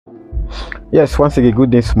Yes, once again, good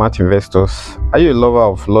day, smart investors. Are you a lover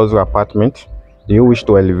of luxury apartment? Do you wish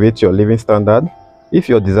to elevate your living standard? If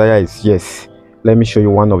your desire is yes, let me show you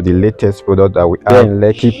one of the latest products that we have in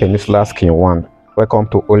Lekki Peninsula Scheme 1. Welcome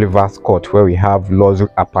to Olivia's Court, where we have luxury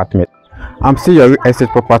apartment. I'm still your real estate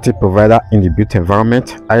property provider in the built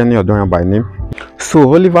environment. I am Olivia by name.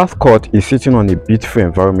 So Olivia's Court is sitting on a beautiful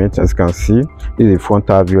environment. As you can see, this is a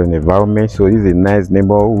frontal view and environment. So this is a nice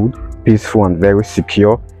neighborhood, peaceful and very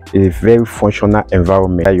secure. A very functional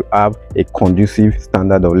environment. You have a conducive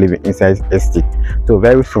standard of living inside estate. So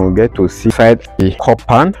very soon we'll get to see inside the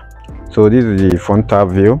compound. So this is the frontal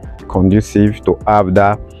view, conducive to have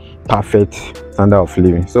that perfect standard of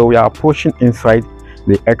living. So we are approaching inside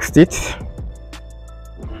the estate.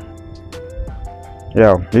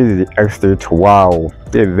 Yeah, this is the estate. Wow,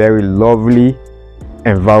 it's a very lovely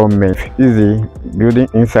environment. This is the building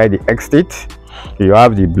inside the estate. You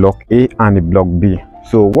have the block A and the block B.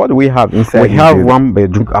 So what do we have inside? We have one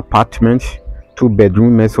bedroom apartment, 2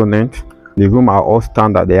 bedroom maisonette. The rooms are all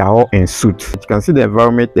standard, they are all en suite. You can see the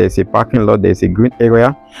environment. There's a parking lot, there's a green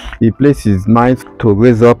area. The place is nice to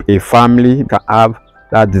raise up a family. You can have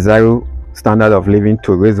that desired standard of living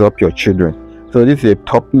to raise up your children. So this is a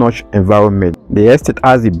top-notch environment. The estate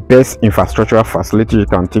has the best infrastructural facility you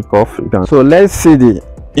can think of. So let's see the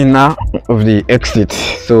inner of the exit.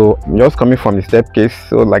 So just coming from the staircase.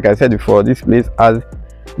 So like I said before, this place has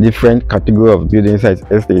different category of buildings inside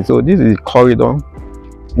estate. So this is the corridor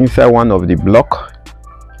inside one of the block.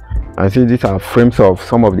 And see, these are frames of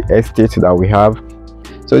some of the estates that we have.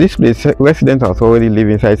 So this place, residents are already live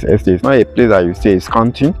inside estate. It's not a place that you say is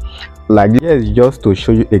counting. Like this is just to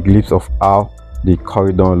show you a glimpse of how the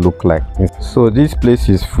corridor look like. So this place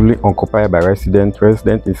is fully occupied by residents.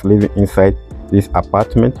 Resident is living inside this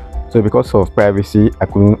apartment. So because of privacy, I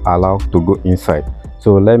couldn't allow to go inside.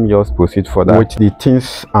 So let me just proceed further with the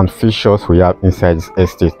things and features we have inside this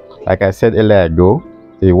estate. Like I said earlier ago,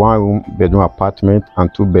 a 1-room bedroom apartment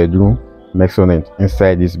and 2 bedroom maisonette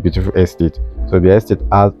inside this beautiful estate. So the estate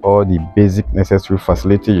has all the basic necessary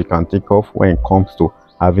facilities you can think of when it comes to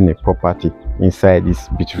having a property inside this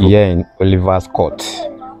beautiful here in Olivia's Court,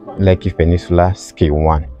 Lekki Peninsula Scheme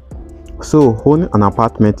 1. So owning an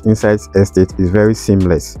apartment inside estate is very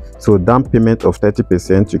seamless. So down payment of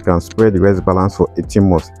 30%, you can spread the rest balance for 18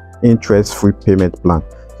 months, interest-free payment plan.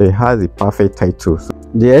 So it has a perfect title. So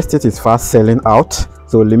the estate is fast selling out,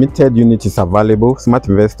 so limited unit is available. Smart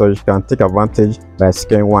investors can take advantage by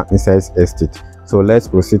securing one inside estate. So let's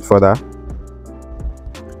proceed further.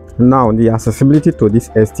 Now the accessibility to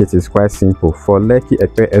this estate is quite simple. For Lekki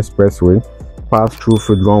Expressway, pass through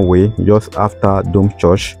Food Runway just after Dome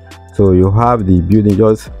Church. So you have the building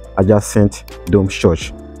just adjacent Dome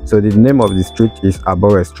Church. So the name of the street is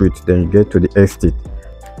Abore Street. Then you get to the estate.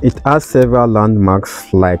 It has several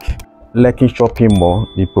landmarks like Lekki Shopping Mall,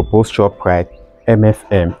 the proposed ShopRite,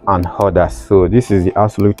 MFM and others. So this is the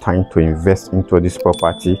absolute time to invest into this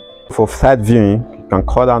property. For site viewing, you can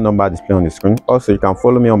call that number displayed on the screen. Also, you can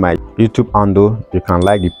follow me on my YouTube handle. You can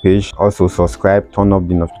like the page. Also subscribe, turn up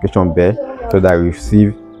the notification bell so that you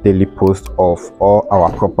receive daily posts of all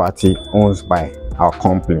our property owned by our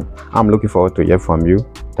company. I'm looking forward to hear from you.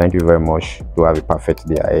 Thank you very much. To have a perfect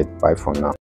day ahead. Bye for now.